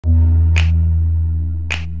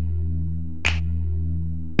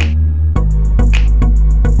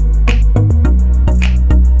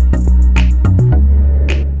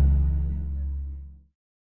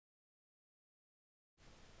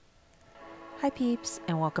Hi peeps,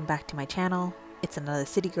 and welcome back to my channel. It's another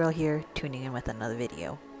city girl here, tuning in with another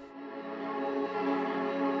video.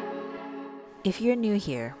 If you're new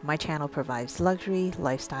here, my channel provides luxury,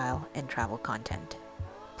 lifestyle, and travel content.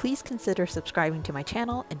 Please consider subscribing to my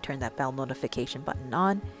channel and turn that bell notification button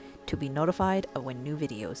on to be notified of when new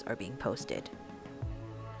videos are being posted.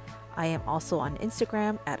 I am also on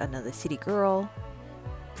Instagram at Another City Girl.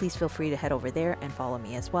 Please feel free to head over there and follow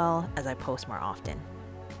me as well, as I post more often.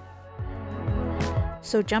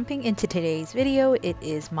 So jumping into today's video, it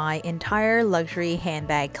is my entire luxury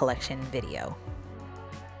handbag collection video.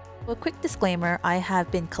 A quick disclaimer, I have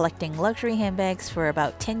been collecting luxury handbags for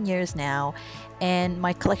about 10 years now, and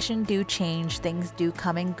my collection do change, things do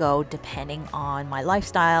come and go depending on my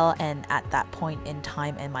lifestyle and at that point in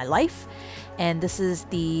time in my life. And this is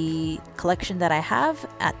the collection that I have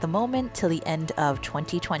at the moment till the end of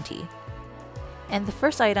 2020. And the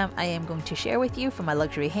first item I am going to share with you from my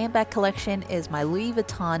luxury handbag collection is my Louis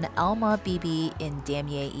Vuitton Alma BB in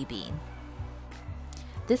Damier Ebene.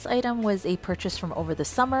 This item was a purchase from over the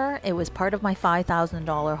summer. It was part of my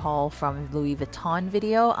 $5,000 haul from Louis Vuitton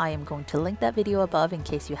video. I am going to link that video above in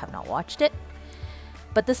case you have not watched it.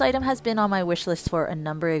 But this item has been on my wish list for a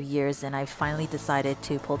number of years, and I finally decided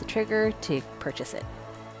to pull the trigger to purchase it.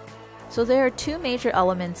 So there are two major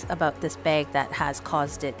elements about this bag that has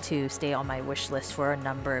caused it to stay on my wish list for a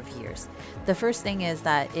number of years. The first thing is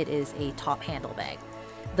that it is a top handle bag.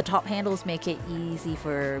 The top handles make it easy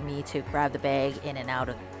for me to grab the bag in and out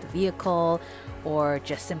of the vehicle, or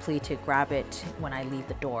just simply to grab it when I leave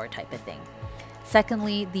the door type of thing.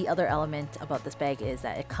 Secondly, the other element about this bag is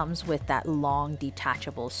that it comes with that long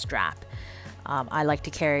detachable strap. I like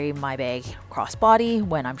to carry my bag crossbody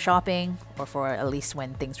when I'm shopping, or for at least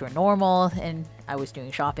when things were normal and I was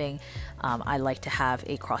doing shopping. I like to have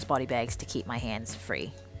a crossbody bags to keep my hands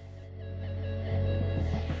free.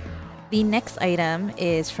 The next item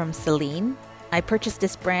is from Celine. I purchased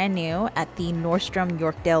this brand new at the Nordstrom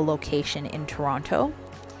Yorkdale location in Toronto.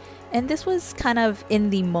 And this was kind of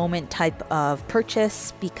in the moment type of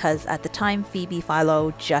purchase because at the time Phoebe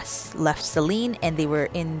Philo just left Celine and they were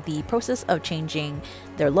in the process of changing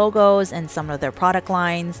their logos and some of their product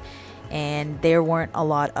lines, and there weren't a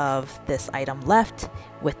lot of this item left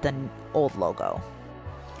with the old logo.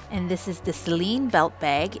 And this is the Celine belt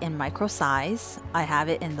bag in micro size. I have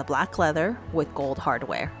it in the black leather with gold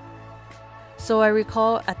hardware. So I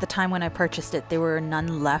recall at the time when I purchased it, there were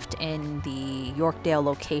none left in the Yorkdale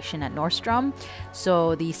location at Nordstrom.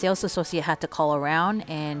 So the sales associate had to call around,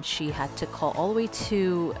 and she had to call all the way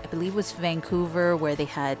to, I believe it was Vancouver, where they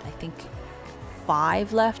had, I think,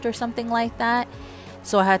 5 left or something like that.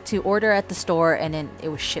 So I had to order at the store and then it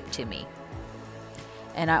was shipped to me.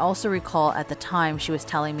 And I also recall at the time she was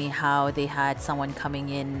telling me how they had someone coming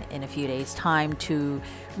in a few days' time to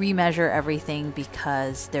remeasure everything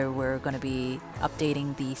because they were going to be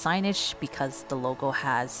updating the signage because the logo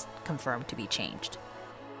has confirmed to be changed.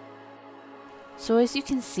 So as you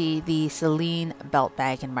can see, the Celine belt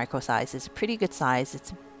bag in micro size is a pretty good size.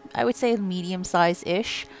 It's, I would say, medium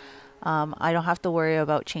size-ish. I don't have to worry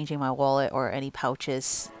about changing my wallet or any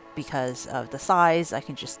pouches because of the size. I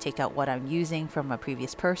can just take out what I'm using from my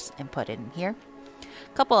previous purse and put it in here.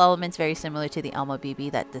 A couple elements very similar to the Alma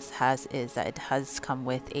BB that this has is that it has come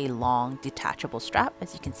with a long detachable strap,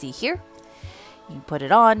 as you can see here. You can put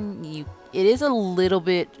it on. It is a little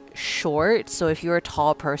bit short, so if you're a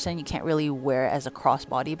tall person, you can't really wear it as a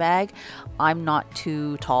crossbody bag. I'm not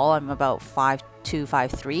too tall. I'm about 5'2",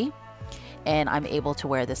 5'3". And I'm able to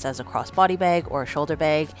wear this as a crossbody bag or a shoulder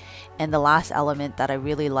bag. And the last element that I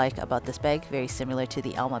really like about this bag, very similar to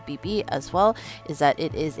the Alma BB as well, is that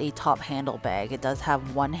it is a top handle bag. It does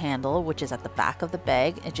have one handle, which is at the back of the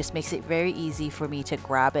bag. It just makes it very easy for me to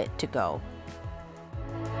grab it to go.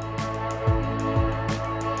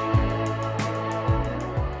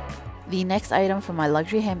 The next item from my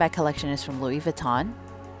luxury handbag collection is from Louis Vuitton.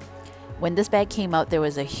 When this bag came out, there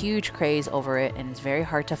was a huge craze over it and it's very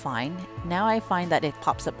hard to find. Now I find that it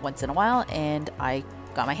pops up once in a while and I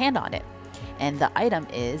got my hand on it. And the item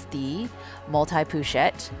is the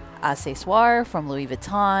multi-pochette accessoire from Louis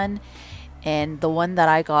Vuitton. And the one that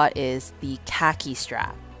I got is the khaki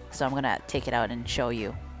strap. So I'm gonna take it out and show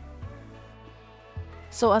you.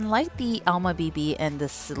 So unlike the Alma BB and the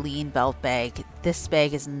Celine belt bag, this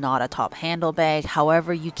bag is not a top handle bag.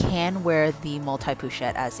 However, you can wear the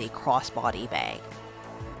multi-pochette as a crossbody bag.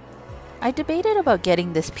 I debated about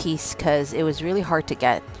getting this piece because it was really hard to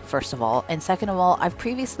get, first of all. And second of all, I've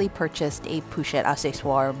previously purchased a pochette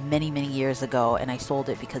accessoire many years ago and I sold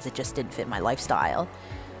it because it just didn't fit my lifestyle.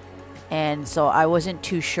 And so I wasn't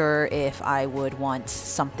too sure if I would want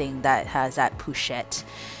something that has that pochette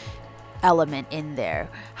element in there.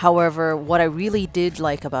 However, what I really did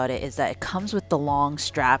like about it is that it comes with the long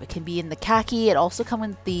strap. It can be in the khaki. It also comes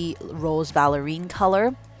with the rose ballerine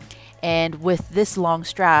color. And with this long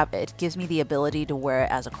strap, it gives me the ability to wear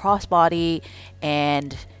it as a crossbody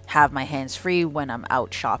and have my hands free when I'm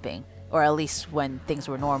out shopping, or at least when things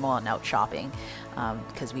were normal and out shopping,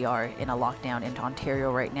 because we are in a lockdown in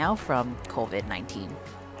Ontario right now from COVID-19.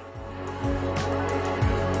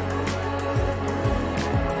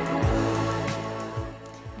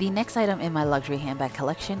 The next item in my luxury handbag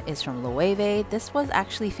collection is from Loewe. This was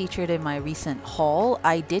actually featured in my recent haul.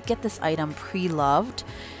 I did get this item pre-loved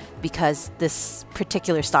because this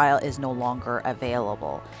particular style is no longer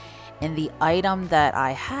available. And the item that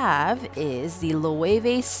I have is the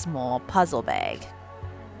Loewe small puzzle bag.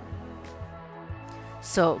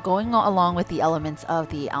 So going along with the elements of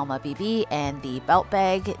the Alma BB and the belt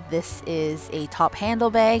bag, this is a top handle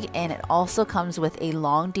bag, and it also comes with a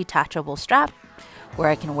long detachable strap where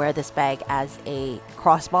I can wear this bag as a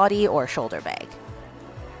crossbody or shoulder bag.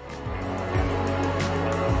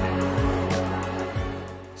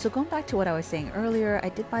 So going back to what I was saying earlier, I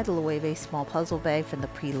did buy the Loewe small puzzle bag from the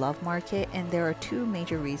pre-love market, and there are two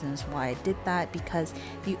major reasons why I did that. Because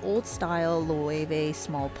the old style Loewe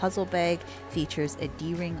small puzzle bag features a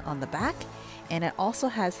D-ring on the back, and it also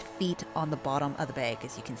has feet on the bottom of the bag,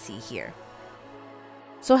 as you can see here.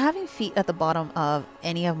 So having feet at the bottom of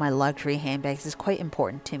any of my luxury handbags is quite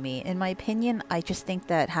important to me. In my opinion, I just think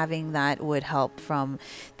that having that would help from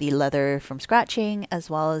the leather from scratching,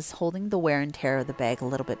 as well as holding the wear and tear of the bag a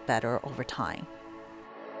little bit better over time.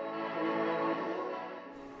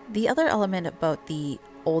 The other element about the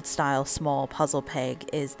old style small puzzle bag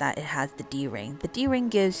is that it has the D-ring. The D-ring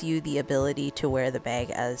gives you the ability to wear the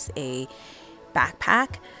bag as a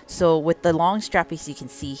backpack. So with the long strap, as you can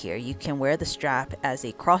see here, you can wear the strap as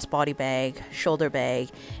a crossbody bag, shoulder bag,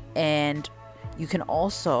 and you can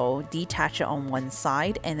also detach it on one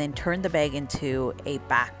side and then turn the bag into a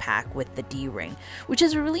backpack with the D-ring, which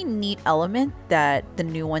is a really neat element that the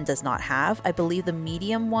new one does not have. I believe the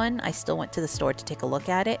medium one, I still went to the store to take a look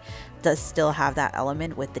at it, does still have that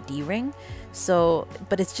element with the D-ring. So,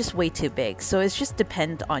 but it's just way too big. So it's just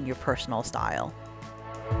depend on your personal style.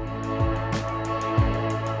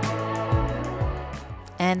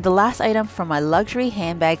 And the last item from my luxury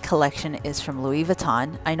handbag collection is from Louis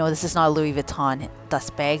Vuitton. I know this is not a Louis Vuitton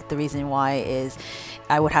dust bag. The reason why is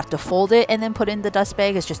I would have to fold it and then put it in the dust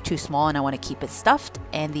bag. It's just too small and I want to keep it stuffed.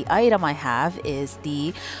 And the item I have is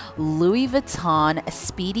the Louis Vuitton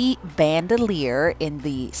Speedy Bandolier in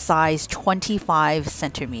the size 25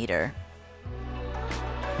 centimeter.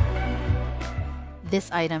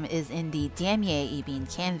 This item is in the Damier Ebene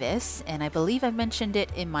canvas, and I believe I mentioned it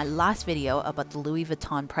in my last video about the Louis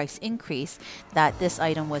Vuitton price increase, that this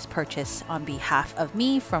item was purchased on behalf of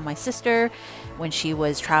me from my sister when she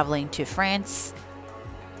was traveling to France.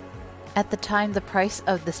 At the time, the price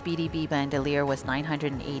of the Speedy B Bandolier was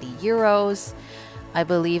 980 euros. I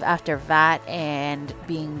believe after VAT and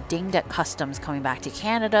being dinged at customs coming back to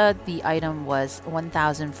Canada, the item was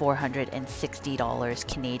 $1,460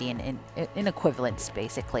 Canadian in equivalents,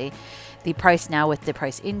 basically. The price now with the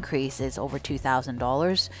price increase is over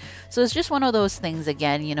 $2,000. So it's just one of those things,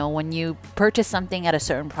 again, you know, when you purchase something at a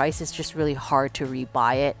certain price, it's just really hard to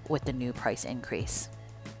rebuy it with the new price increase.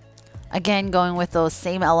 Again, going with those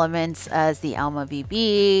same elements as the Alma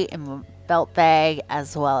BB and belt bag,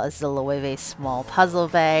 as well as the Loewe small puzzle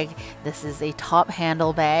bag. This is a top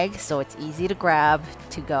handle bag, so it's easy to grab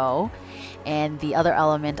to go. And the other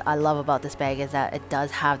element I love about this bag is that it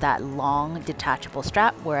does have that long detachable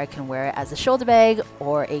strap where I can wear it as a shoulder bag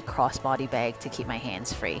or a crossbody bag to keep my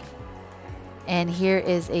hands free. And here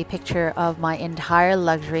is a picture of my entire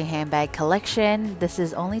luxury handbag collection. This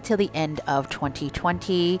is only till the end of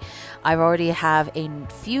 2020. I already have a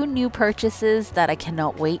few new purchases that I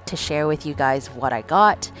cannot wait to share with you guys what I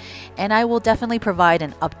got. And I will definitely provide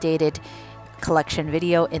an updated collection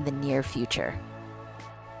video in the near future.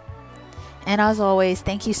 And as always,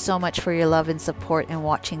 thank you so much for your love and support in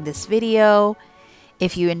watching this video.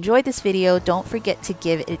 If you enjoyed this video, don't forget to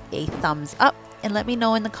give it a thumbs up. And let me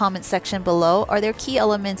know in the comment section below, are there key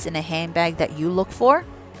elements in a handbag that you look for?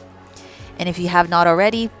 And if you have not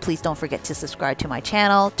already, please don't forget to subscribe to my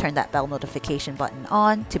channel, turn that bell notification button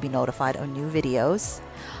on to be notified of new videos.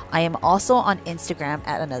 I am also on Instagram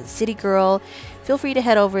at Another City Girl. Feel free to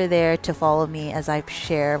head over there to follow me as I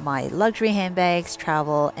share my luxury handbags,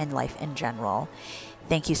 travel, and life in general.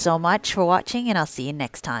 Thank you so much for watching, and I'll see you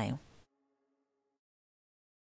next time.